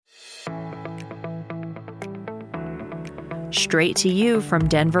Straight to you from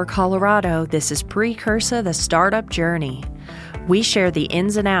Denver, Colorado, this is Precursor, the Startup Journey. We share the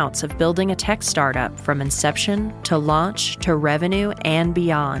ins and outs of building a tech startup from inception to launch to revenue and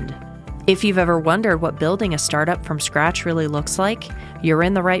beyond. If you've ever wondered what building a startup from scratch really looks like, you're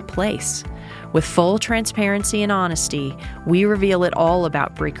in the right place. With full transparency and honesty, we reveal it all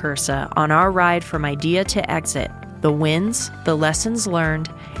about Precursor on our ride from idea to exit, the wins, the lessons learned,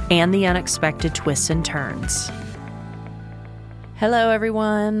 and the unexpected twists and turns. Hello,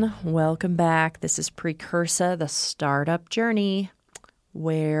 everyone. Welcome back. This is Precursor, the Startup Journey,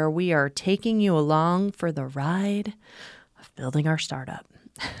 where we are taking you along for the ride of building our startup.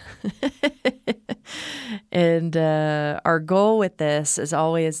 And our goal with this is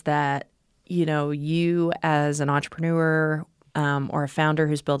always that, you as an entrepreneur or a founder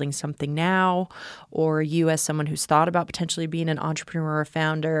who's building something now, or you as someone who's thought about potentially being an entrepreneur or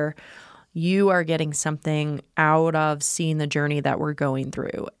founder, you are getting something out of seeing the journey that we're going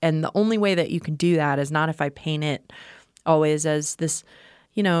through. And the only way that you can do that is not if I paint it always as this,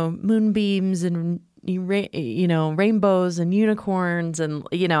 moonbeams and, rainbows and unicorns and,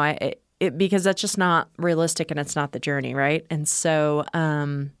 because that's just not realistic and it's not the journey, right? And so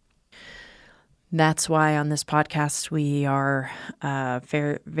that's why on this podcast we are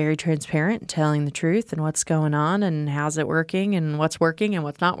very, very transparent, telling the truth and what's going on and how's it working and what's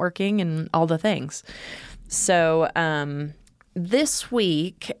not working and all the things. So this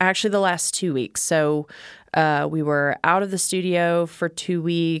week, actually the last 2 weeks, so we were out of the studio for 2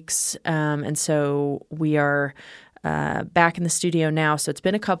 weeks, and so we are back in the studio now. So it's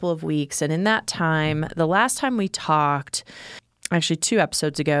been a couple of weeks, and in that time, the last time we talked, actually 2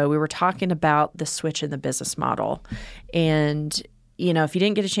 episodes ago, we were talking about the switch in the business model. And, if you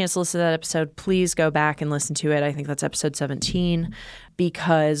didn't get a chance to listen to that episode, please go back and listen to it. I think that's episode 17,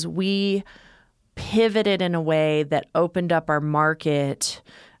 because we pivoted in a way that opened up our market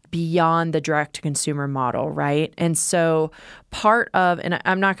beyond the direct-to-consumer model, right? And so part of, and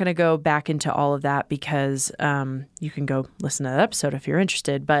I'm not going to go back into all of that because you can go listen to that episode if you're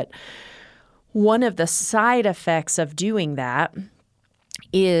interested, but one of the side effects of doing that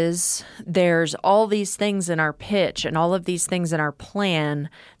is there's all these things in our pitch and all of these things in our plan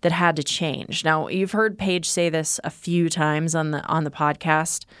that had to change. Now, you've heard Paige say this a few times on the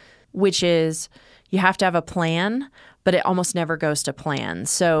podcast, which is you have to have a plan, but it almost never goes to plan.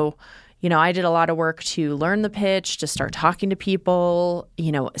 So, I did a lot of work to learn the pitch, to start talking to people,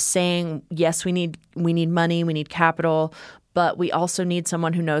 saying, yes, we need money, we need capital, but we also need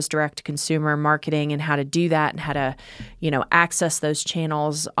someone who knows direct-to-consumer marketing and how to do that and how to, access those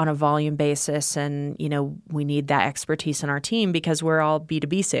channels on a volume basis. And, we need that expertise in our team because we're all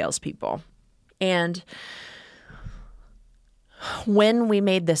B2B salespeople. And when we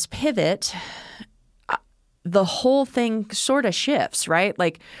made this pivot, the whole thing sort of shifts, right?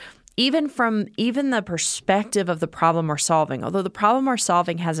 Like even the perspective of the problem we're solving, although the problem we're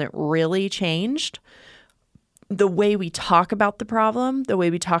solving hasn't really changed, the way we talk about the problem, the way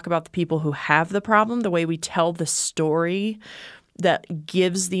we talk about the people who have the problem, the way we tell the story that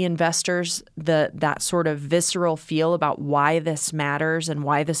gives the investors that sort of visceral feel about why this matters and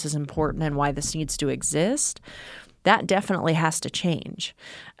why this is important and why this needs to exist, that definitely has to change.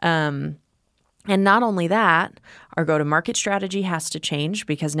 And not only that, our go-to-market strategy has to change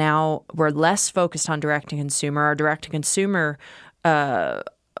because now we're less focused on direct-to-consumer. Our direct-to-consumer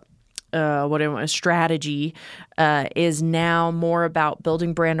strategy is now more about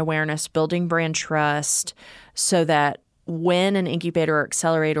building brand awareness, building brand trust, so that when an incubator or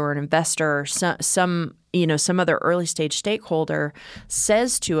accelerator or an investor or some other early stage stakeholder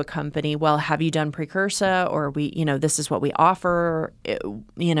says to a company, well, have you done Precursor, or this is what we offer,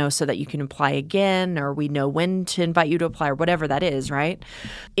 so that you can apply again, or we know when to invite you to apply, or whatever that is, right?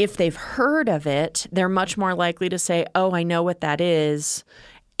 If they've heard of it, they're much more likely to say, oh, I know what that is,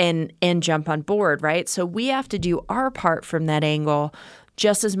 and jump on board, right? So we have to do our part from that angle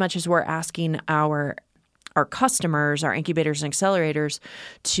just as much as we're asking our customers, our incubators and accelerators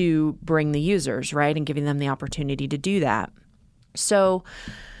to bring the users, right, and giving them the opportunity to do that. So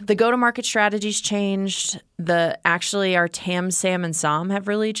the go-to-market strategy's changed. Our TAM, SAM, and SOM have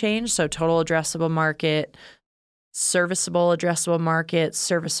really changed. So total addressable market, serviceable addressable market,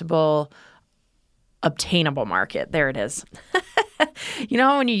 serviceable obtainable market. There it is. You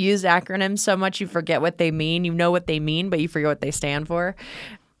know when you use acronyms so much you forget what they mean? You know what they mean, but you forget what they stand for.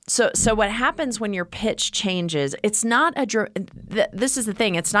 So what happens when your pitch changes, it's not this is the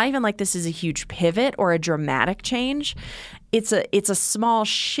thing. It's not even like this is a huge pivot or a dramatic change. It's a small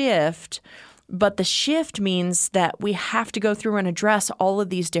shift But the shift means that we have to go through and address all of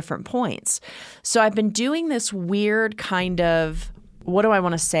these different points. So I've been doing this weird kind of, what do I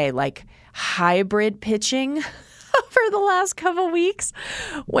want to say, like hybrid pitching for the last couple weeks,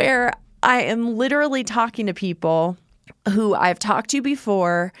 where I am literally talking to people who I've talked to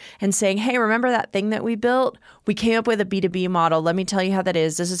before and saying, hey, remember that thing that we built? We came up with a B2B model. Let me tell you how that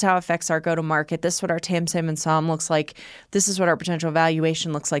is. This is how it affects our go-to-market. This is what our TAM, SAM, and SOM looks like. This is what our potential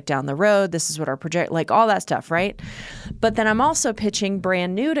valuation looks like down the road. This is what our project, like all that stuff, right? But then I'm also pitching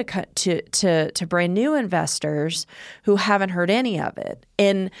brand new to brand new investors who haven't heard any of it.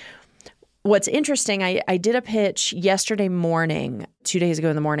 And what's interesting, I did a pitch yesterday morning, 2 days ago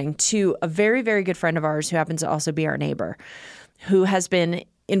in the morning, to a very, very good friend of ours who happens to also be our neighbor, who has been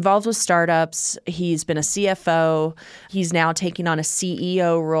involved with startups. He's been a CFO. He's now taking on a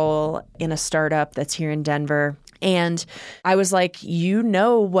CEO role in a startup that's here in Denver. And I was like, you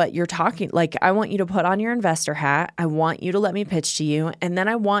know what you're talking, like, I want you to put on your investor hat. I want you to let me pitch to you. And then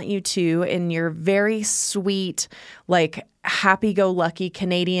I want you to, in your very sweet, like happy-go-lucky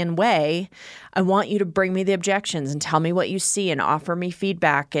Canadian way, I want you to bring me the objections and tell me what you see and offer me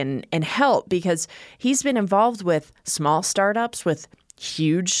feedback and help, because he's been involved with small startups, with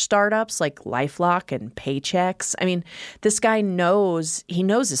huge startups like LifeLock and Paychex. I mean, this guy knows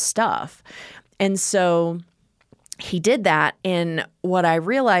his stuff. And so he did that. And what I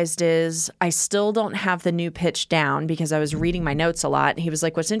realized is I still don't have the new pitch down because I was reading my notes a lot. And he was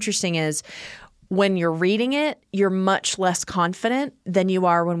like, what's interesting is when you're reading it, you're much less confident than you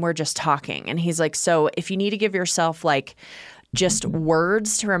are when we're just talking. And he's like, so if you need to give yourself like just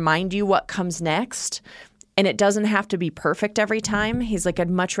words to remind you what comes next, and it doesn't have to be perfect every time. He's like, I'd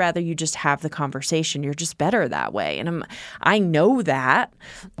much rather you just have the conversation. You're just better that way. And I know that,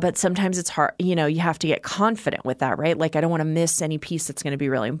 but sometimes it's hard. You know, you have to get confident with that, right? Like, I don't want to miss any piece that's going to be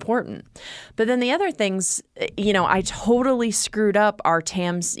really important. But then the other things, you know, I totally screwed up our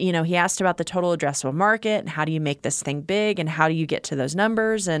TAMs. You know, he asked about the total addressable market and how do you make this thing big and how do you get to those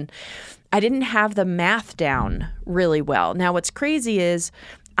numbers? And I didn't have the math down really well. Now, what's crazy is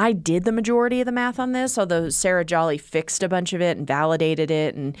I did the majority of the math on this, although Sarah Jolly fixed a bunch of it and validated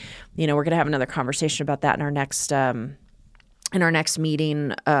it. And, you know, we're going to have another conversation about that in our next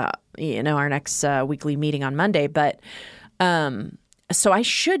meeting, our next weekly meeting on Monday. But so I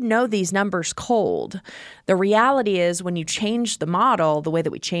should know these numbers cold. The reality is when you change the model, the way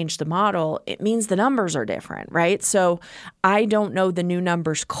that we change the model, it means the numbers are different, right? So I don't know the new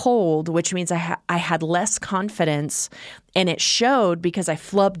numbers cold, which means I had less confidence, and it showed because I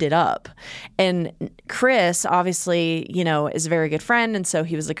flubbed it up. And Chris, obviously, you know, is a very good friend. And so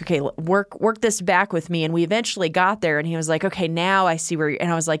he was like, okay, work this back with me. And we eventually got there. And he was like, okay, now I see where you're,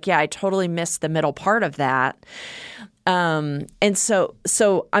 and I was like, yeah, I totally missed the middle part of that. And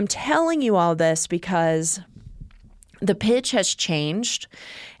so I'm telling you all this because the pitch has changed,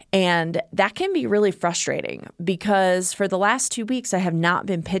 and that can be really frustrating because for the last 2 weeks, I have not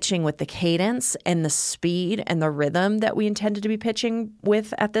been pitching with the cadence and the speed and the rhythm that we intended to be pitching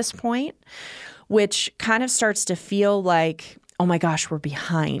with at this point, which kind of starts to feel like, oh my gosh, we're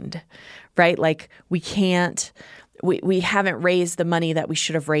behind, right? Like we haven't raised the money that we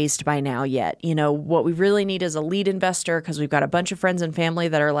should have raised by now yet. You know, what we really need is a lead investor because we've got a bunch of friends and family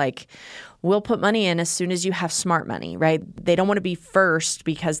that are like, we'll put money in as soon as you have smart money, right? They don't want to be first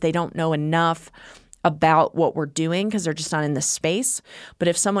because they don't know enough about what we're doing because they're just not in this space. But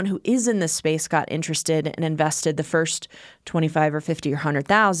if someone who is in this space got interested and invested the first 25 or 50 or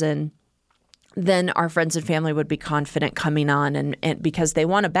 100,000, then our friends and family would be confident coming on and because they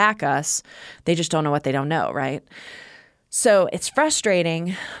want to back us, they just don't know what they don't know, right? So it's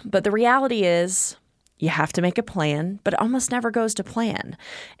frustrating, but the reality is you have to make a plan, but it almost never goes to plan.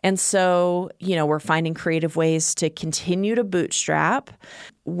 And so, you know, we're finding creative ways to continue to bootstrap.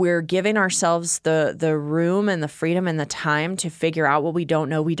 We're giving ourselves the room and the freedom and the time to figure out what we don't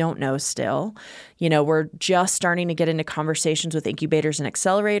know still. You know, we're just starting to get into conversations with incubators and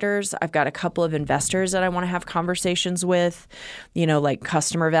accelerators. I've got a couple of investors that I want to have conversations with, you know, like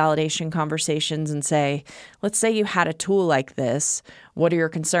customer validation conversations and say, let's say you had a tool like this. What are your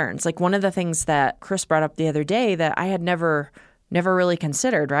concerns? Like one of the things that Chris brought up the other day that I had never really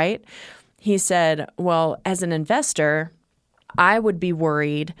considered, right? He said, well, as an investor, I would be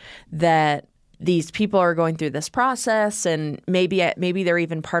worried that these people are going through this process and maybe they're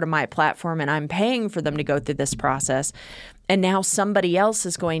even part of my platform and I'm paying for them to go through this process. And now somebody else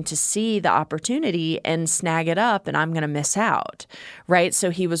is going to see the opportunity and snag it up, and I'm going to miss out, right?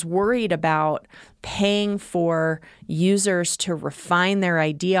 So he was worried about paying for users to refine their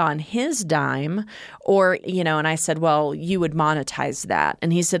idea on his dime, or, and I said, well, you would monetize that.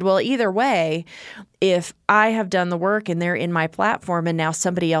 And he said, well, either way, if I have done the work and they're in my platform and now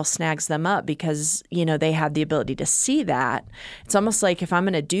somebody else snags them up because, they had the ability to see that, it's almost like if I'm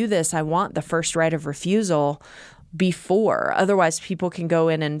going to do this, I want the first right of refusal before. Otherwise, people can go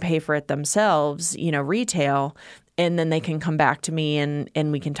in and pay for it themselves, retail, and then they can come back to me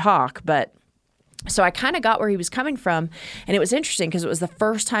and we can talk. But so I kind of got where he was coming from, and it was interesting because it was the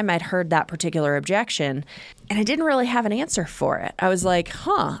first time I'd heard that particular objection, and I didn't really have an answer for it. I was like,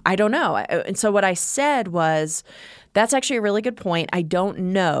 I don't know. And so what I said was, that's actually a really good point. I don't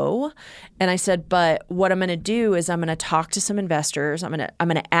know. And I said, but what I'm going to do is I'm going to talk to some investors. I'm going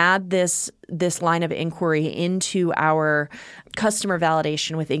to add this line of inquiry into our customer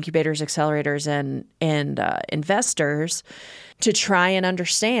validation with incubators, accelerators, and investors to try and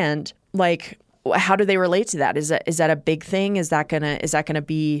understand, like, how do they relate to that? Is that a big thing? Is that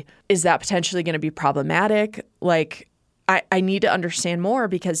potentially going to be problematic? Like, I need to understand more,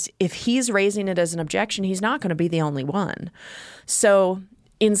 because if he's raising it as an objection, he's not going to be the only one. So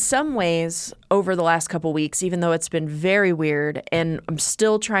in some ways, over the last couple of weeks, even though it's been very weird, and I'm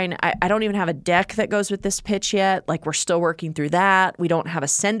still trying, I don't even have a deck that goes with this pitch yet. Like, we're still working through that. We don't have a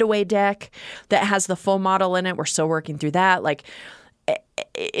send away deck that has the full model in it. We're still working through that. Like,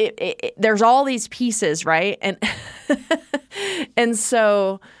 there's all these pieces, right? And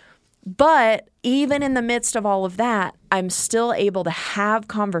so, but even in the midst of all of that, I'm still able to have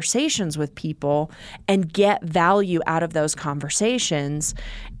conversations with people and get value out of those conversations.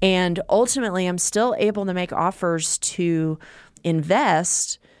 And ultimately, I'm still able to make offers to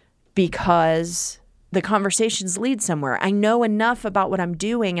invest because the conversations lead somewhere. I know enough about what I'm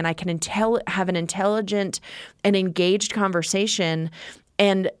doing, and I can have an intelligent and engaged conversation.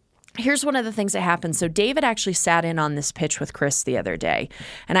 And here's one of the things that happened. So David actually sat in on this pitch with Chris the other day.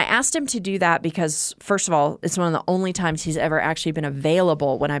 And I asked him to do that because, first of all, it's one of the only times he's ever actually been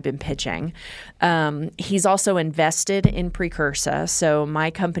available when I've been pitching. He's also invested in Precursa. So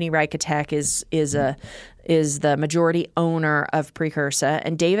my company, Ricatech, is the majority owner of Precursa,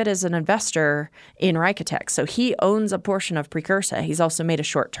 and David is an investor in Ricatech. So he owns a portion of Precursa. He's also made a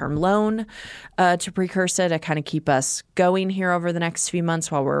short-term loan to Precursa to kind of keep us going here over the next few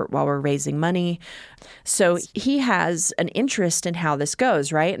months while we're raising money. So he has an interest in how this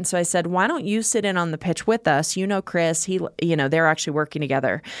goes, right? And so I said, why don't you sit in on the pitch with us? Chris, they're actually working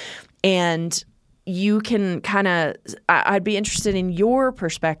together, and you can kind of, I'd be interested in your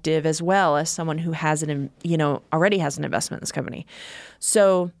perspective as well as someone who already has an investment in this company.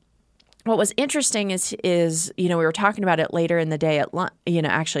 So what was interesting is we were talking about it later in the day at lunch,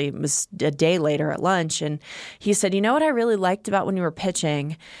 actually it was a day later at lunch. And he said, what I really liked about when you were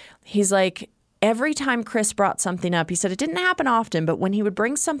pitching, he's like, every time Chris brought something up, he said it didn't happen often, but when he would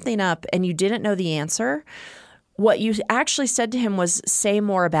bring something up and you didn't know the answer, what you actually said to him was, say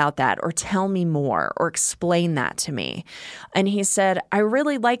more about that, or tell me more, or explain that to me. And he said, I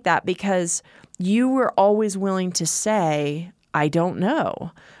really like that because you were always willing to say, I don't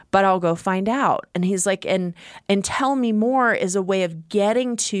know, but I'll go find out. And he's like, and tell me more is a way of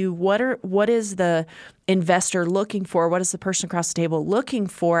getting to what is the investor looking for? What is the person across the table looking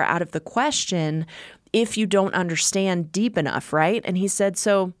for out of the question if you don't understand deep enough, right? And he said,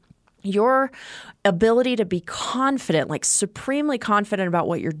 so your ability to be confident, like supremely confident about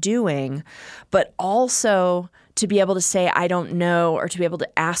what you're doing, but also to be able to say, I don't know, or to be able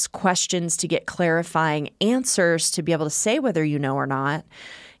to ask questions to get clarifying answers, to be able to say whether you know or not.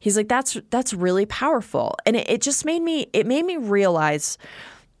 He's like, that's really powerful. And it just made me realize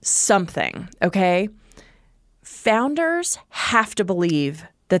something, okay? Founders have to believe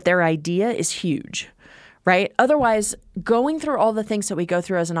that their idea is huge, right? Otherwise, going through all the things that we go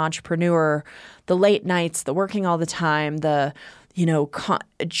through as an entrepreneur, the late nights, the working all the time, the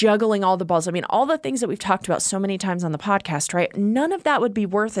juggling all the balls. I mean, all the things that we've talked about so many times on the podcast, right? None of that would be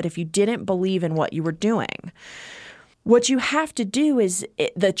worth it if you didn't believe in what you were doing. What you have to do is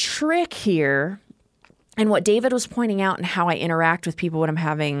the trick here, and what David was pointing out, and how I interact with people when I'm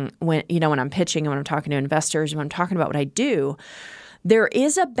pitching and when I'm talking to investors and when I'm talking about what I do. There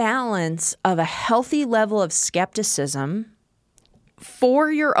is a balance of a healthy level of skepticism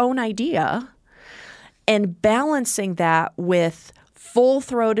for your own idea and balancing that with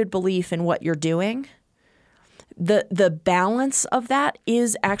full-throated belief in what you're doing. The balance of that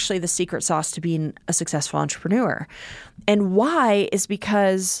is actually the secret sauce to being a successful entrepreneur. And why is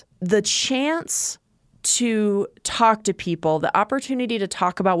because the chance to talk to people, the opportunity to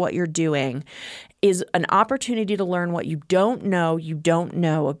talk about what you're doing is an opportunity to learn what you don't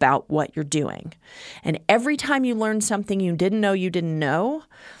know about what you're doing. And every time you learn something you didn't know,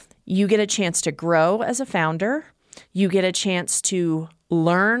 you get a chance to grow as a founder. You get a chance to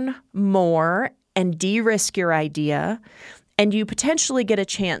learn more and de-risk your idea. And you potentially get a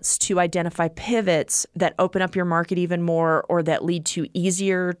chance to identify pivots that open up your market even more, or that lead to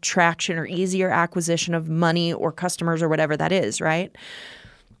easier traction or easier acquisition of money or customers or whatever that is, right?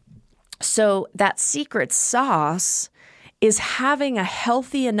 So that secret sauce is having a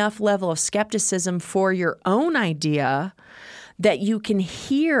healthy enough level of skepticism for your own idea that you can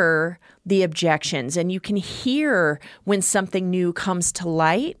hear the objections and you can hear when something new comes to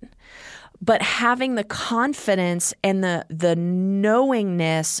light. But having the confidence and the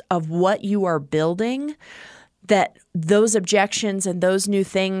knowingness of what you are building, that those objections and those new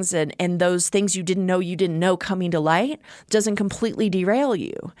things and those things you didn't know coming to light doesn't completely derail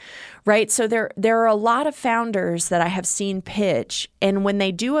you, right? So there are a lot of founders that I have seen pitch, and when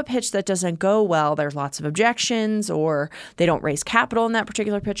they do a pitch that doesn't go well, there's lots of objections, or they don't raise capital in that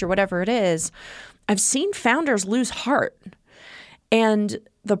particular pitch or whatever it is. I've seen founders lose heart. And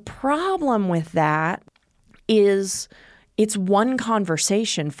the problem with that is it's one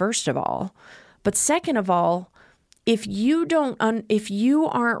conversation, first of all. But second of all, if you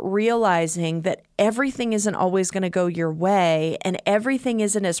aren't realizing that everything isn't always going to go your way and everything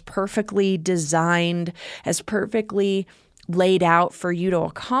isn't as perfectly designed, as perfectly laid out for you to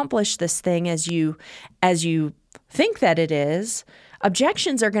accomplish this thing as you think that it is,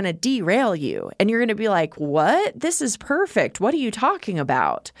 objections are going to derail you. And you're going to be like, what? This is perfect. What are you talking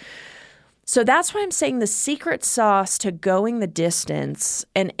about? So that's why I'm saying the secret sauce to going the distance,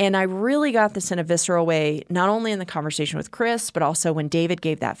 and I really got this in a visceral way, not only in the conversation with Chris, but also when David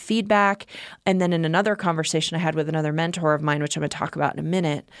gave that feedback, and then in another conversation I had with another mentor of mine, which I'm going to talk about in a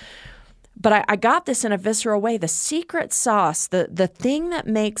minute. But I got this in a visceral way. The secret sauce, the thing that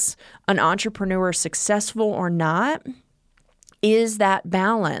makes an entrepreneur successful or not, is that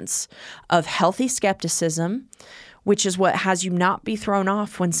balance of healthy skepticism, which is what has you not be thrown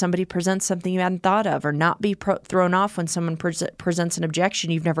off when somebody presents something you hadn't thought of, or not be thrown off when someone presents an objection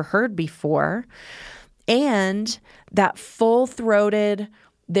you've never heard before, and that full-throated,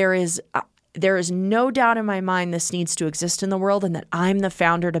 there is no doubt in my mind this needs to exist in the world and that I'm the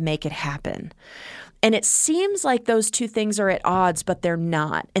founder to make it happen. And it seems like those two things are at odds, but they're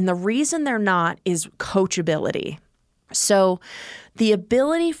not. And the reason they're not is coachability. So the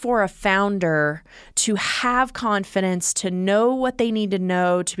ability for a founder to have confidence, to know what they need to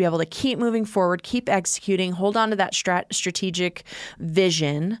know, to be able to keep moving forward, keep executing, hold on to that strategic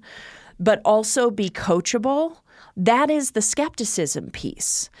vision, but also be coachable, that is the skepticism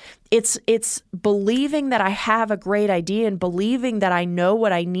piece. It's believing that I have a great idea and believing that I know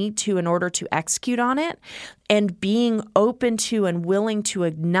what I need to in order to execute on it, and being open to and willing to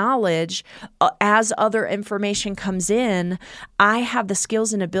acknowledge as other information comes in, I have the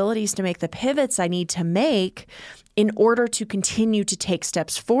skills and abilities to make the pivots I need to make in order to continue to take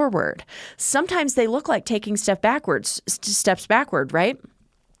steps forward. Sometimes they look like taking steps backward, right?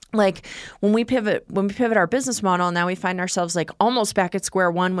 Like when we pivot our business model, now we find ourselves like almost back at square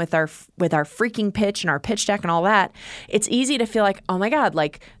one with our freaking pitch and our pitch deck and all that. It's easy to feel like, oh my God,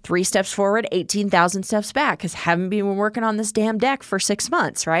 like 3 steps forward, 18,000 steps back, because haven't been working on this damn deck for 6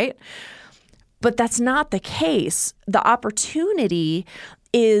 months, right? But that's not the case. The opportunity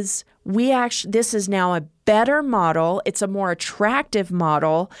is this is now a better model. It's a more attractive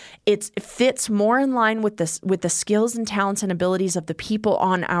model. It fits more in line with the skills and talents and abilities of the people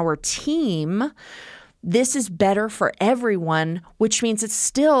on our team. This is better for everyone, which means it's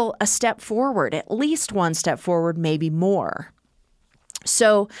still a step forward, at least one step forward, maybe more.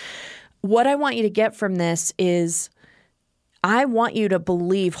 So what I want you to get from this is I want you to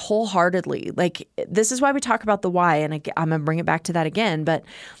believe wholeheartedly. Like, this is why we talk about the why, and I'm going to bring it back to that again, but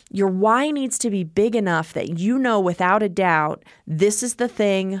your why needs to be big enough that you know without a doubt, this is the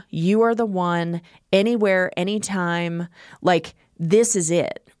thing, you are the one, anywhere, anytime, like this is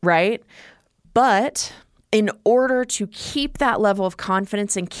it, right? But in order to keep that level of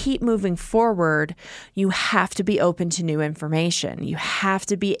confidence and keep moving forward, you have to be open to new information. You have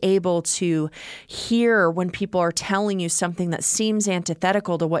to be able to hear when people are telling you something that seems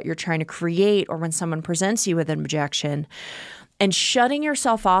antithetical to what you're trying to create, or when someone presents you with an objection. And shutting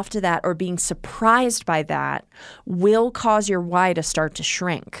yourself off to that or being surprised by that will cause your why to start to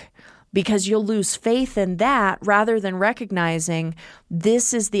shrink. because you'll lose faith in that rather than recognizing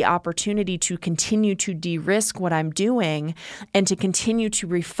this is the opportunity to continue to de-risk what I'm doing and to continue to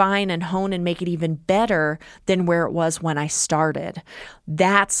refine and hone and make it even better than where it was when I started.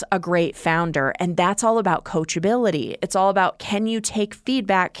 That's a great founder. And that's all about coachability. It's all about, can you take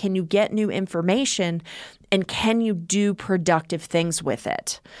feedback? Can you get new information? And can you do productive things with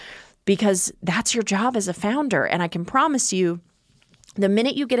it? Because that's your job as a founder. And I can promise you, the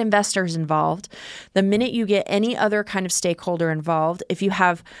minute you get investors involved, the minute you get any other kind of stakeholder involved, if you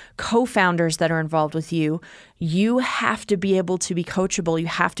have co-founders that are involved with you, you have to be able to be coachable. You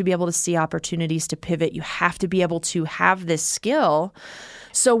have to be able to see opportunities to pivot. You have to be able to have this skill.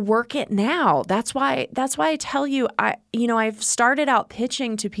 So work it now. That's why I tell you, I've started out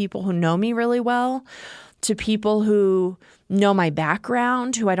pitching to people who know me really well, to people who know my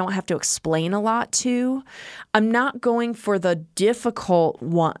background, who I don't have to explain a lot to. I'm not going for the difficult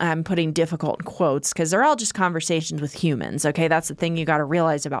one. I'm putting difficult in quotes because they're all just conversations with humans. Okay, that's the thing you got to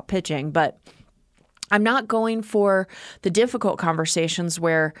realize about pitching. But I'm not going for the difficult conversations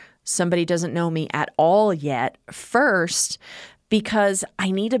where somebody doesn't know me at all yet first, because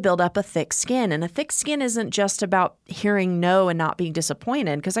I need to build up a thick skin. And a thick skin isn't just about hearing no and not being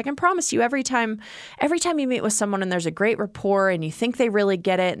disappointed. Because I can promise you, every time you meet with someone and there's a great rapport and you think they really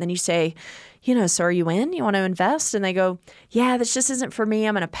get it, and then you say, so are you in? You want to invest? And they go, yeah, this just isn't for me.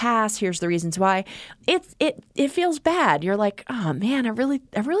 I'm going to pass. Here's the reasons why. It feels bad. You're like, oh man, I really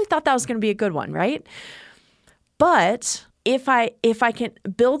thought that was going to be a good one, right? But if I can,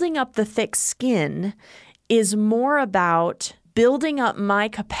 building up the thick skin is more about building up my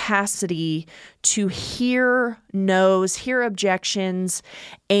capacity to hear no's, hear objections,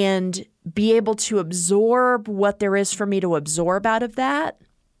 and be able to absorb what there is for me to absorb out of that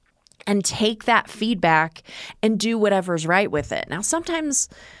and take that feedback and do whatever's right with it. Now, sometimes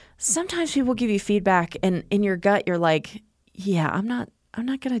people give you feedback and in your gut, you're like, yeah, I'm not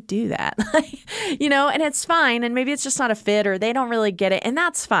going to do that, and it's fine. And maybe it's just not a fit or they don't really get it. And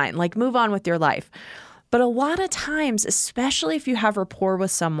that's fine. Like, move on with your life. But a lot of times, especially if you have rapport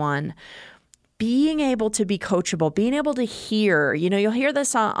with someone, being able to be coachable, being able to hear, you'll hear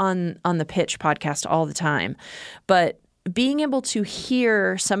this on the Pitch podcast all the time, but being able to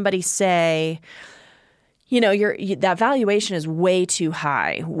hear somebody say, that valuation is way too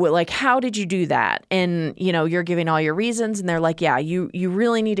high. Like, how did you do that? And, you're giving all your reasons and they're like, yeah, you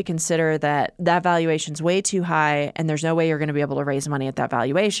really need to consider that valuation's way too high and there's no way you're going to be able to raise money at that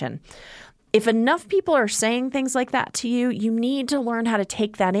valuation. If enough people are saying things like that to you, you need to learn how to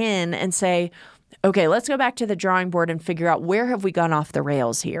take that in and say, okay, let's go back to the drawing board and figure out where have we gone off the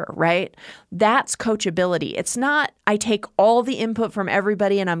rails here, right? That's coachability. It's not I take all the input from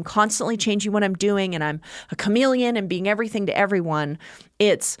everybody and I'm constantly changing what I'm doing and I'm a chameleon and being everything to everyone.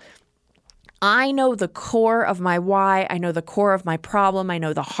 It's I know the core of my why. I know the core of my problem. I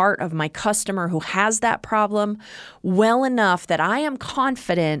know the heart of my customer who has that problem well enough that I am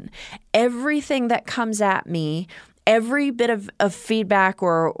confident everything that comes at me, every bit of feedback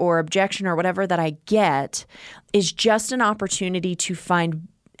or objection or whatever that I get is just an opportunity to find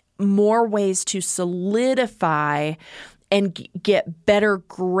more ways to solidify and get better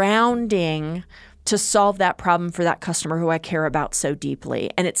grounding to solve that problem for that customer who I care about so deeply.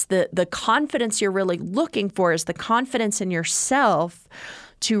 And it's the confidence you're really looking for is the confidence in yourself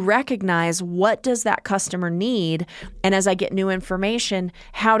to recognize what does that customer need, and as I get new information,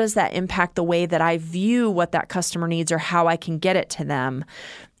 how does that impact the way that I view what that customer needs or how I can get it to them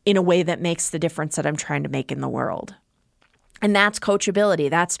in a way that makes the difference that I'm trying to make in the world. And that's coachability.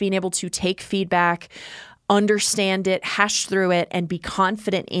 That's being able to take feedback, understand it, hash through it, and be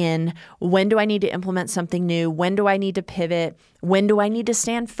confident in when do I need to implement something new? When do I need to pivot? When do I need to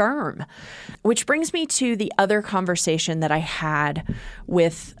stand firm? Which brings me to the other conversation that I had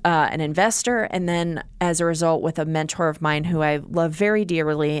with an investor, and then as a result with a mentor of mine who I love very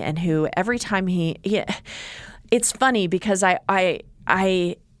dearly, and who every time it's funny because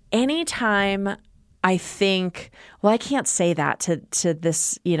I anytime I think, well, I can't say that to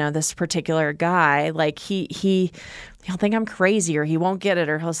this, this particular guy. Like he'll think I'm crazy, or he won't get it,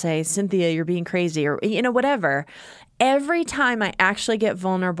 or he'll say, Cynthia, you're being crazy, or, whatever. Every time I actually get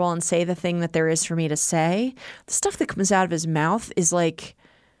vulnerable and say the thing that there is for me to say, the stuff that comes out of his mouth is like,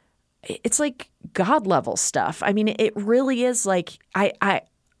 it's like God level stuff. I mean, it really is like,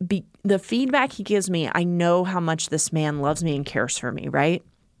 the feedback he gives me, I know how much this man loves me and cares for me, right?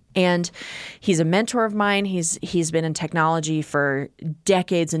 And he's a mentor of mine. He's been in technology for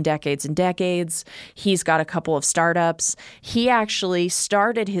decades and decades and decades. He's got a couple of startups. He actually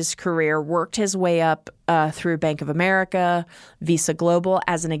started his career, worked his way up through Bank of America, Visa Global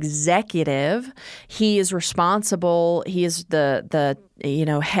as an executive. He is responsible. He is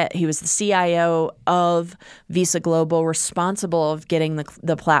he was the CIO of Visa Global, responsible of getting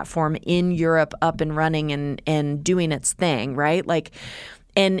the platform in Europe up and running and doing its thing, right?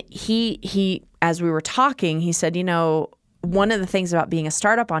 And he, as we were talking, he said, one of the things about being a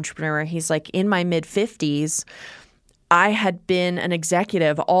startup entrepreneur, he's like, in my mid-50s, I had been an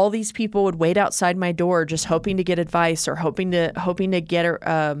executive. All these people would wait outside my door just hoping to get advice or hoping to get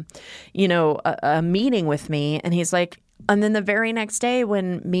a meeting with me. And he's like, and then the very next day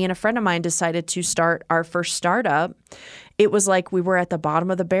when me and a friend of mine decided to start our first startup, it was like we were at the bottom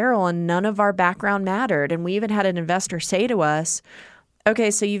of the barrel and none of our background mattered. And we even had an investor say to us,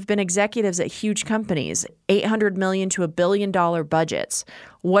 okay, so you've been executives at huge companies, $800 million to $1 billion budgets.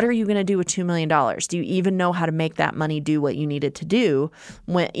 What are you going to do with $2 million? Do you even know how to make that money do what you need it to do?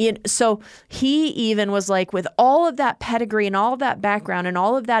 So he even was like, with all of that pedigree and all of that background and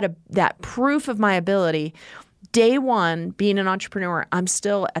all of that proof of my ability, day one, being an entrepreneur, I'm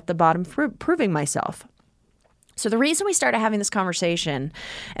still at the bottom proving myself. So the reason we started having this conversation,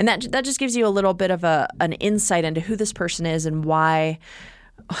 and that just gives you a little bit of an insight into who this person is and why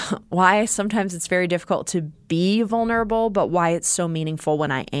sometimes it's very difficult to be vulnerable, but why it's so meaningful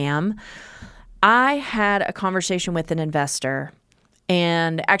when I am. I had a conversation with an investor,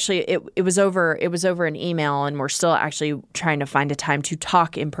 and actually it was over an email, and we're still actually trying to find a time to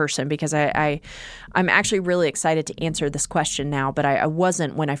talk in person because I'm actually really excited to answer this question now, but I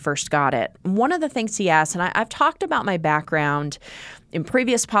wasn't when I first got it. One of the things he asked, and I've talked about my background in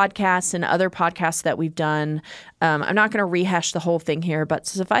previous podcasts and other podcasts that we've done. I'm not going to rehash the whole thing here, but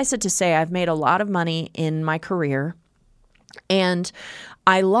suffice it to say, I've made a lot of money in my career. And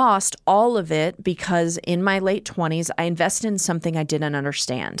I lost all of it because in my late 20s, I invested in something I didn't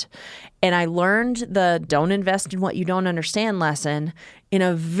understand. And I learned the don't invest in what you don't understand lesson in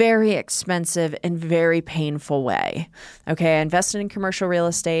a very expensive and very painful way. Okay, I invested in commercial real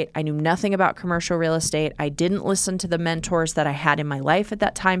estate. I knew nothing about commercial real estate. I didn't listen to the mentors that I had in my life at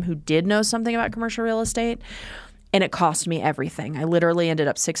that time who did know something about commercial real estate. And it cost me everything. I literally ended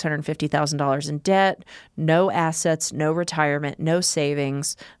up $650,000 in debt, no assets, no retirement, no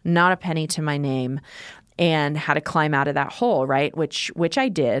savings, not a penny to my name, and had to climb out of that hole, right? Which I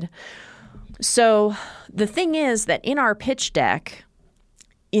did. So the thing is that in our pitch deck,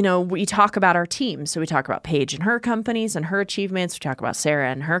 we talk about our team. So we talk about Paige and her companies and her achievements. We talk about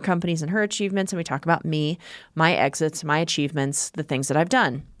Sarah and her companies and her achievements. And we talk about me, my exits, my achievements, the things that I've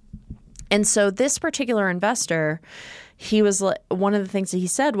done. And so this particular investor, one of the things that he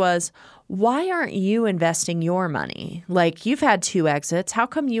said was, why aren't you investing your money? Like, you've had 2 exits. How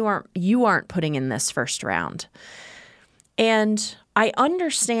come you aren't putting in this first round? And I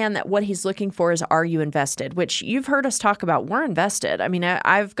understand that what he's looking for is, are you invested? Which you've heard us talk about. We're invested. I mean,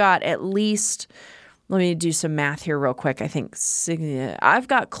 I've got at least, let me do some math here real quick. I think I've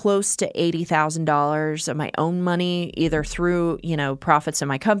got close to $80,000 of my own money, either through, profits in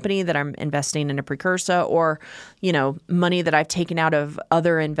my company that I'm investing in a precursor or, money that I've taken out of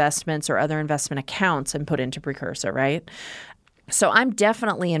other investments or other investment accounts and put into precursor, right? So I'm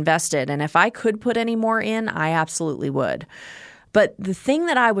definitely invested. And if I could put any more in, I absolutely would. But the thing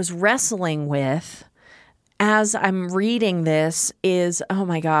that I was wrestling with as I'm reading this is, oh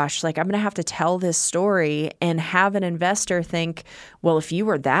my gosh, like I'm going to have to tell this story and have an investor think, well, if you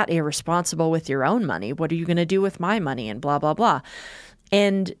were that irresponsible with your own money, what are you going to do with my money and blah, blah, blah.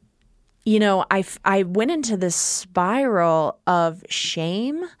 And, I went into this spiral of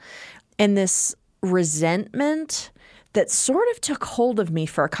shame and this resentment that sort of took hold of me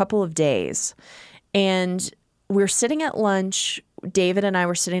for a couple of days. And we're sitting at lunch. David and I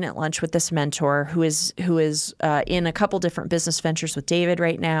were sitting at lunch with this mentor who is in a couple different business ventures with David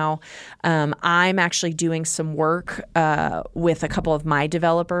right now. I'm actually doing some work with a couple of my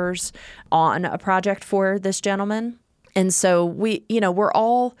developers on a project for this gentleman. And so we're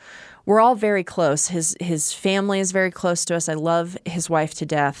all very close. His family is very close to us. I love his wife to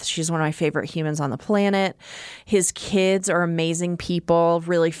death. She's one of my favorite humans on the planet. His kids are amazing people,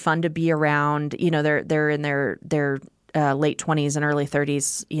 really fun to be around. They're in their late 20s and early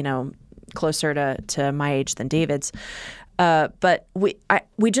 30s, closer to my age than David's. But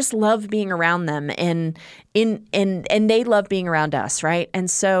we just love being around them and they love being around us, right? And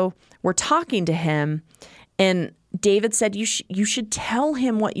so we're talking to him, and David said, you should tell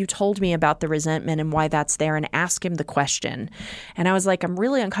him what you told me about the resentment and why that's there and ask him the question. And I was like, I'm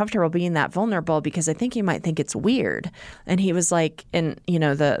really uncomfortable being that vulnerable because I think he might think it's weird. And he was like, and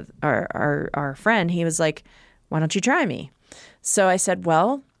our friend, he was like, why don't you try me? So I said,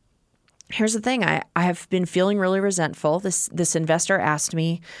 well, here's the thing. I have been feeling really resentful. This investor asked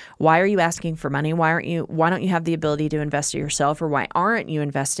me, why are you asking for money? Why don't you have the ability to invest it yourself? Or why aren't you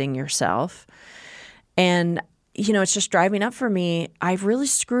investing yourself? And it's just driving up for me. I've really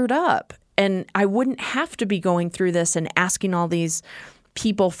screwed up, and I wouldn't have to be going through this and asking all these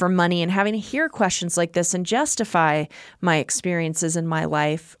people for money and having to hear questions like this and justify my experiences in my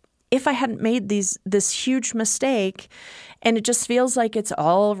life if I hadn't made this huge mistake. And it just feels like it's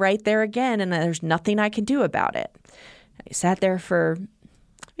all right there again, and there's nothing I can do about it. He sat there for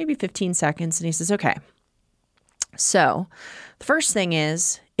maybe 15 seconds, and he says, okay, so the first thing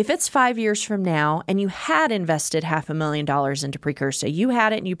is, if it's 5 years from now and you had invested $500,000 into Precursa, you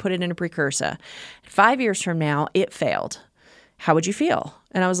had it and you put it into Precursa, 5 years from now, it failed, how would you feel?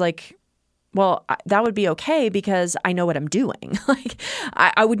 And I was like, well, that would be okay because I know what I'm doing. Like,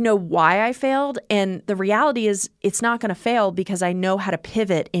 I would know why I failed. And the reality is it's not going to fail because I know how to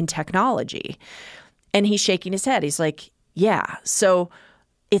pivot in technology. And he's shaking his head. He's like, yeah, so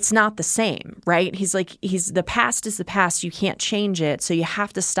it's not the same, right? He's like, the past is the past. You can't change it. So you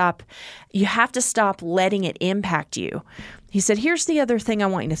have to stop letting it impact you. He said, here's the other thing I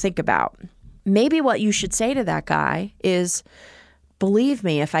want you to think about. Maybe what you should say to that guy is, believe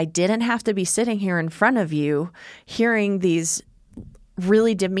me, if I didn't have to be sitting here in front of you hearing these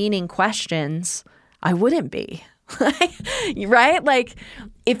really demeaning questions, I wouldn't be. Right? Like,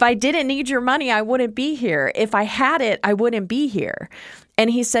 if I didn't need your money, I wouldn't be here. If I had it, I wouldn't be here. And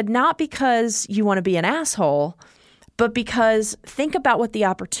he said, not because you want to be an asshole, but because think about what the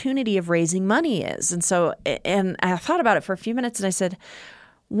opportunity of raising money is. And I thought about it for a few minutes, and I said,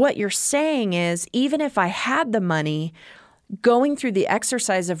 what you're saying is, even if I had the money, going through the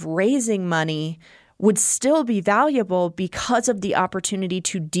exercise of raising money would still be valuable because of the opportunity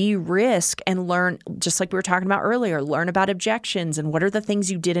to de-risk and learn, just like we were talking about earlier, learn about objections and what are the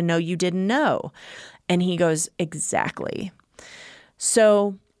things you didn't know. And he goes, exactly.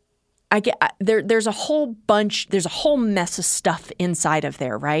 So there's a whole mess of stuff inside of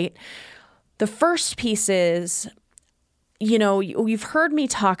there, right? The first piece is, you've heard me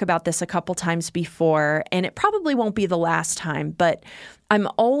talk about this a couple times before, and it probably won't be the last time, but I'm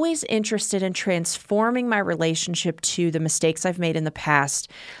always interested in transforming my relationship to the mistakes I've made in the past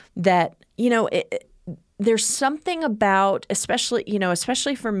that, there's something about,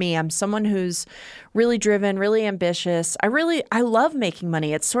 especially for me, I'm someone who's really driven, really ambitious. I love making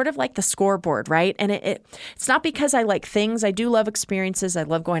money. It's sort of like the scoreboard, right? And it's not because I like things. I do love experiences. I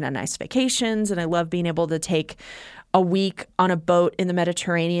love going on nice vacations, and I love being able to take a week on a boat in the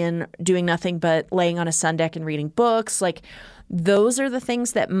Mediterranean doing nothing but laying on a sun deck and reading books. Like, those are the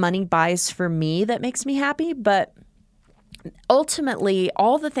things that money buys for me that makes me happy. But ultimately,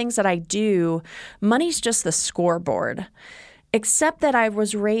 all the things that I do, money's just the scoreboard, except that I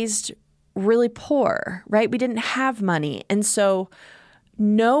was raised really poor, right? We didn't have money. And so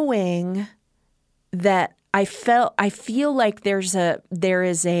knowing that I feel like there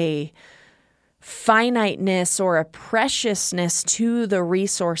is a finiteness or a preciousness to the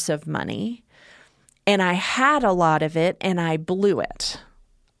resource of money. And I had a lot of it and I blew it.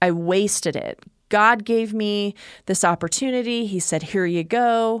 I wasted it. God gave me this opportunity. He said, here you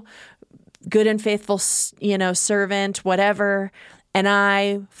go, good and faithful, servant, whatever. And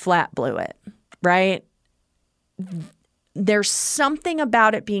I flat blew it, right? There's something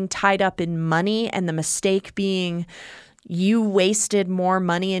about it being tied up in money, and the mistake being you wasted more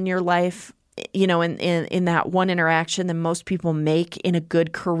money in your life, in that one interaction than most people make in a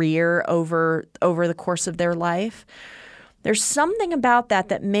good career over the course of their life. There's something about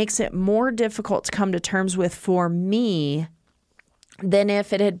that makes it more difficult to come to terms with for me than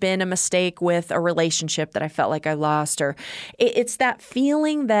if it had been a mistake with a relationship that I felt like I lost. Or it's that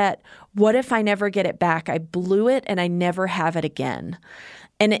feeling that, what if I never get it back? I blew it and I never have it again.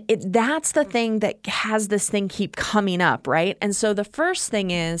 And that's the thing that has this thing keep coming up, right? And so the first thing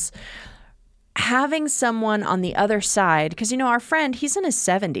is having someone on the other side, because our friend, he's in his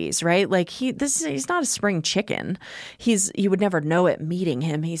 70s, right? Like he's not a spring chicken. You would never know it meeting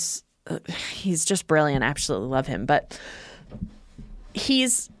him. He's just brilliant. I absolutely love him, but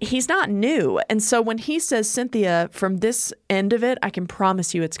he's not new. And so when he says, Cynthia, from this end of it, I can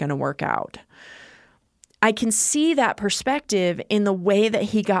promise you it's going to work out, I can see that perspective in the way that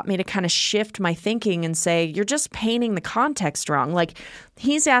he got me to kind of shift my thinking and say, you're just painting the context wrong. Like,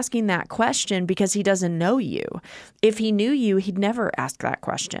 He's asking that question because he doesn't know you. If he knew you, he'd never ask that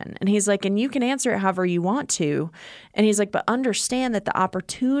question. And he's like, and you can answer it however you want to. And he's like, but understand that the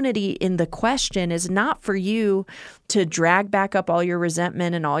opportunity in the question is not for you to drag back up all your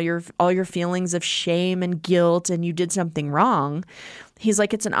resentment and all your feelings of shame and guilt and you did something wrong. He's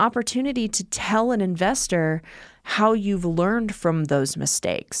like, it's an opportunity to tell an investor how you've learned from those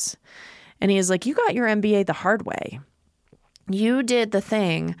mistakes. And he's like, you got your MBA the hard way. You did the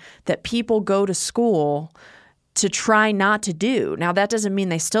thing that people go to school to try not to do. Now, that doesn't mean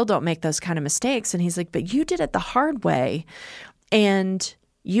they still don't make those kind of mistakes. And he's like, but you did it the hard way. And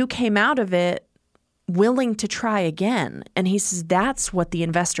you came out of it willing to try again. And he says, that's what the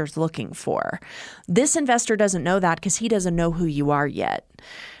investor's looking for. This investor doesn't know that because he doesn't know who you are yet.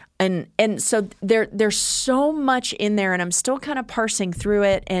 And so there's so much in there, and I'm still kind of parsing through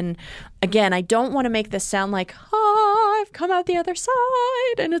it. And again, I don't want to make this sound like, I've come out the other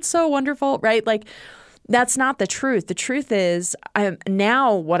side and it's so wonderful, right? Like, that's not the truth. The truth is,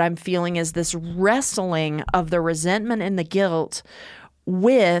 now what I'm feeling is this wrestling of the resentment and the guilt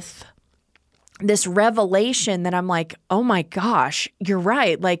with this revelation that I'm like, oh my gosh, you're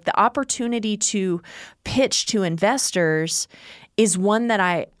right. Like, the opportunity to pitch to investors is one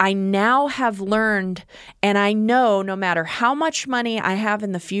that I now have learned, and I know no matter how much money I have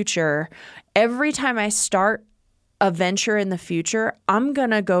in the future, every time I start a venture in the future, I'm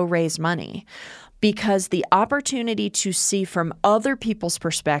going to go raise money, because the opportunity to see from other people's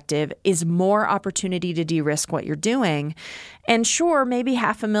perspective is more opportunity to de-risk what you're doing. And sure, maybe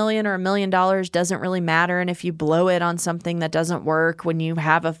 $500,000 or $1 million doesn't really matter. And if you blow it on something that doesn't work when you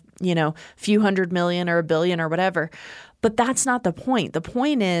have a few hundred million or $1 billion or whatever, but that's not the point. The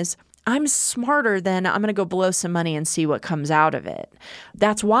point is, I'm smarter than I'm going to go blow some money and see what comes out of it.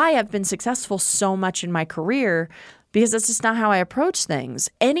 That's why I've been successful so much in my career, because that's just not how I approach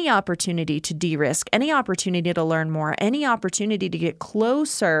things. Any opportunity to de-risk, any opportunity to learn more, any opportunity to get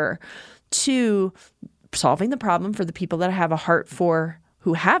closer to solving the problem for the people that I have a heart for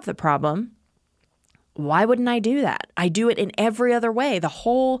who have the problem, why wouldn't I do that? I do it in every other way. The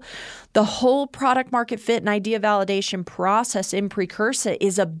whole product market fit and idea validation process in Precursa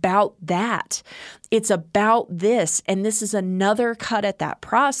is about that. It's about this. And this is another cut at that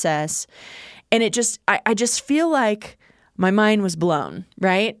process. And I just feel like my mind was blown,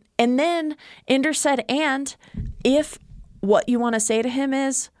 right? And then Inder said, and if what you want to say to him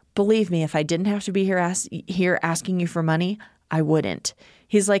is, believe me, if I didn't have to be here asking you for money, I wouldn't.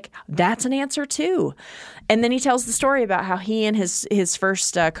 He's like, that's an answer too. And then he tells the story about how he and his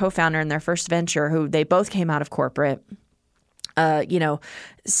first co-founder in their first venture, who they both came out of corporate,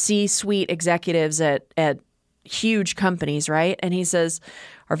 C-suite executives at huge companies, right? And he says,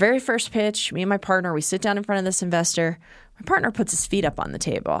 our very first pitch, me and my partner, we sit down in front of this investor. My partner puts his feet up on the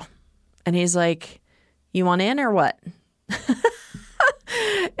table. And he's like, you want in or what?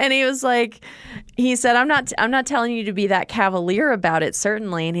 And he was like, he said, I'm not telling you to be that cavalier about it,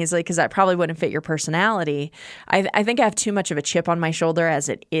 certainly. And he's like, because that probably wouldn't fit your personality. I think I have too much of a chip on my shoulder as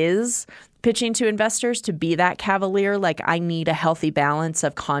it is pitching to investors to be that cavalier. Like, I need a healthy balance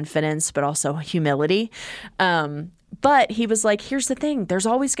of confidence, but also humility. But he was like, here's the thing. There's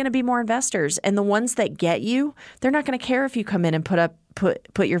always going to be more investors. And the ones that get you, they're not going to care if you come in and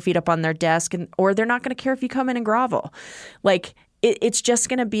put your feet up on their desk, or they're not going to care if you come in and grovel. Like, it's just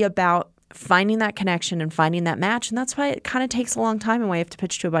going to be about finding that connection and finding that match. And that's why it kind of takes a long time and why you have to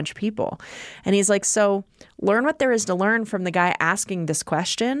pitch to a bunch of people. And he's like, so learn what there is to learn from the guy asking this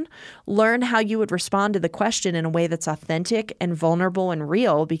question. Learn how you would respond to the question in a way that's authentic and vulnerable and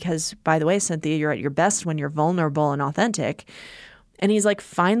real. Because, by the way, Cynthia, you're at your best when you're vulnerable and authentic. And he's like,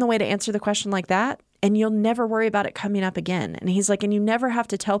 find the way to answer the question like that, and you'll never worry about it coming up again. And he's like, and you never have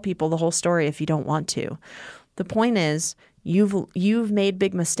to tell people the whole story if you don't want to. The point is, you've made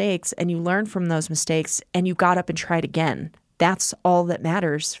big mistakes, and you learned from those mistakes, and you got up and tried again. That's all that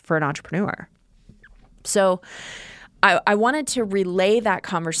matters for an entrepreneur. So I wanted to relay that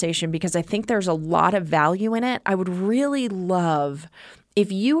conversation because I think there's a lot of value in it. I would really love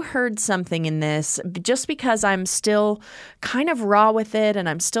if you heard something in this, just because I'm still kind of raw with it and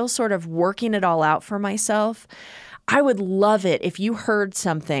I'm still sort of working it all out for myself. I would love it if you heard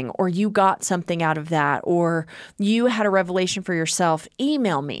something or you got something out of that, or you had a revelation for yourself.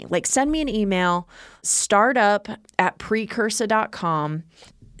 Email me. Like, send me an email, startup@precursa.com.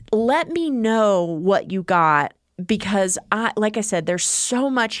 Let me know what you got, because like I said, there's so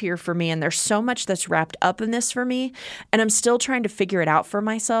much here for me, and there's so much that's wrapped up in this for me, and I'm still trying to figure it out for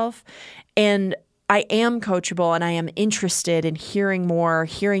myself. And I am coachable and I am interested in hearing more,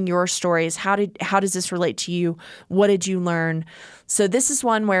 hearing your stories. How does this relate to you? What did you learn? So this is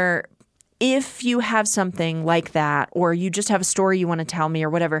one where if you have something like that, or you just have a story you want to tell me or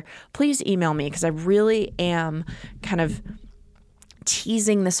whatever, please email me, because I really am kind of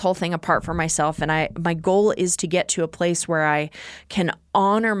teasing this whole thing apart for myself. And my goal is to get to a place where I can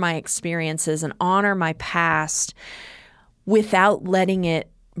honor my experiences and honor my past without letting it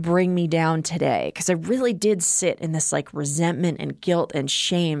bring me down today. Because I really did sit in this like resentment and guilt and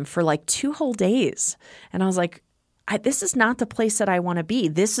shame for like 2 whole days. And I was like, this is not the place that I want to be.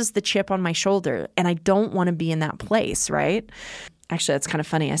 This is the chip on my shoulder, and I don't want to be in that place, right? Actually, that's kind of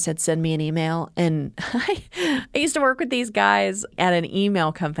funny. I said, send me an email. And I used to work with these guys at an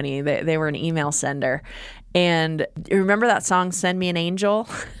email company. They were an email sender. And you remember that song, Send Me an Angel?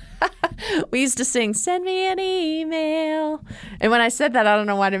 We used to sing, send me an email. And when I said that, I don't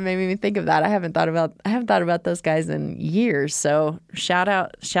know why it made me think of that. I haven't thought about those guys in years. So shout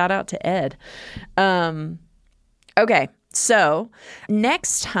out to Ed. Okay, so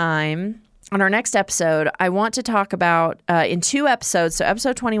next time, on our next episode, I want to talk about, in 2 episodes, so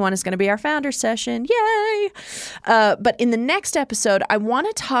episode 21 is going to be our founder session, yay! But in the next episode, I want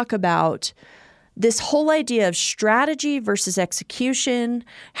to talk about this whole idea of strategy versus execution.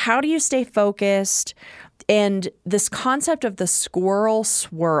 How do you stay focused? And this concept of the squirrel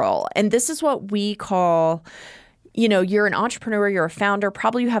swirl. And this is what we call, you're an entrepreneur, you're a founder,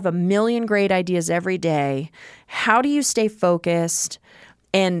 probably you have a million great ideas every day. How do you stay focused?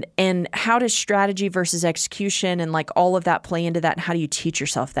 And how does strategy versus execution and like all of that play into that? And how do you teach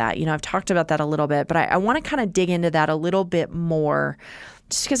yourself that? I've talked about that a little bit, but I want to kind of dig into that a little bit more,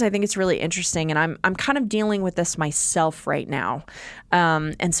 just because I think it's really interesting, and I'm kind of dealing with this myself right now,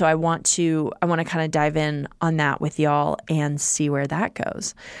 and so I want to kind of dive in on that with y'all and see where that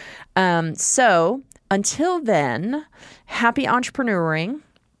goes. So until then, happy entrepreneuring.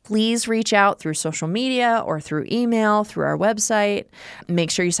 Please reach out through social media or through email, through our website.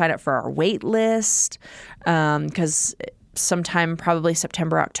 Make sure you sign up for our wait list, because sometime probably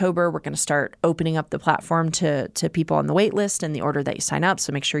September, October, we're going to start opening up the platform to people on the wait list in the order that you sign up.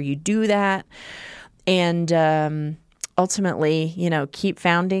 So make sure you do that. And ultimately, keep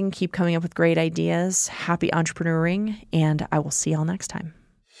founding, keep coming up with great ideas. Happy entrepreneuring, and I will see y'all next time.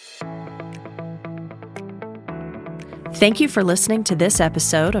 Thank you for listening to this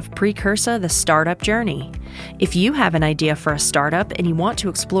episode of Precursor, the Startup Journey. If you have an idea for a startup and you want to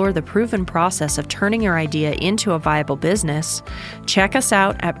explore the proven process of turning your idea into a viable business, check us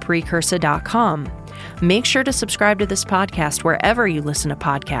out at precursor.com. Make sure to subscribe to this podcast wherever you listen to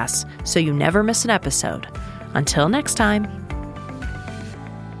podcasts so you never miss an episode. Until next time.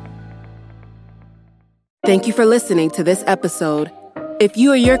 Thank you for listening to this episode. If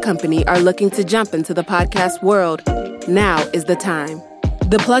you or your company are looking to jump into the podcast world, now is the time.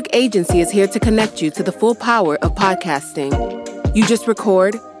 The Plug Agency is here to connect you to the full power of podcasting. You just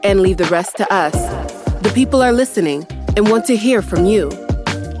record and leave the rest to us. The people are listening and want to hear from you.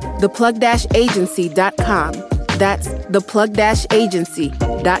 theplug-agency.com. That's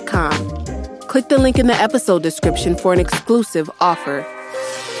theplug-agency.com. Click the link in the episode description for an exclusive offer.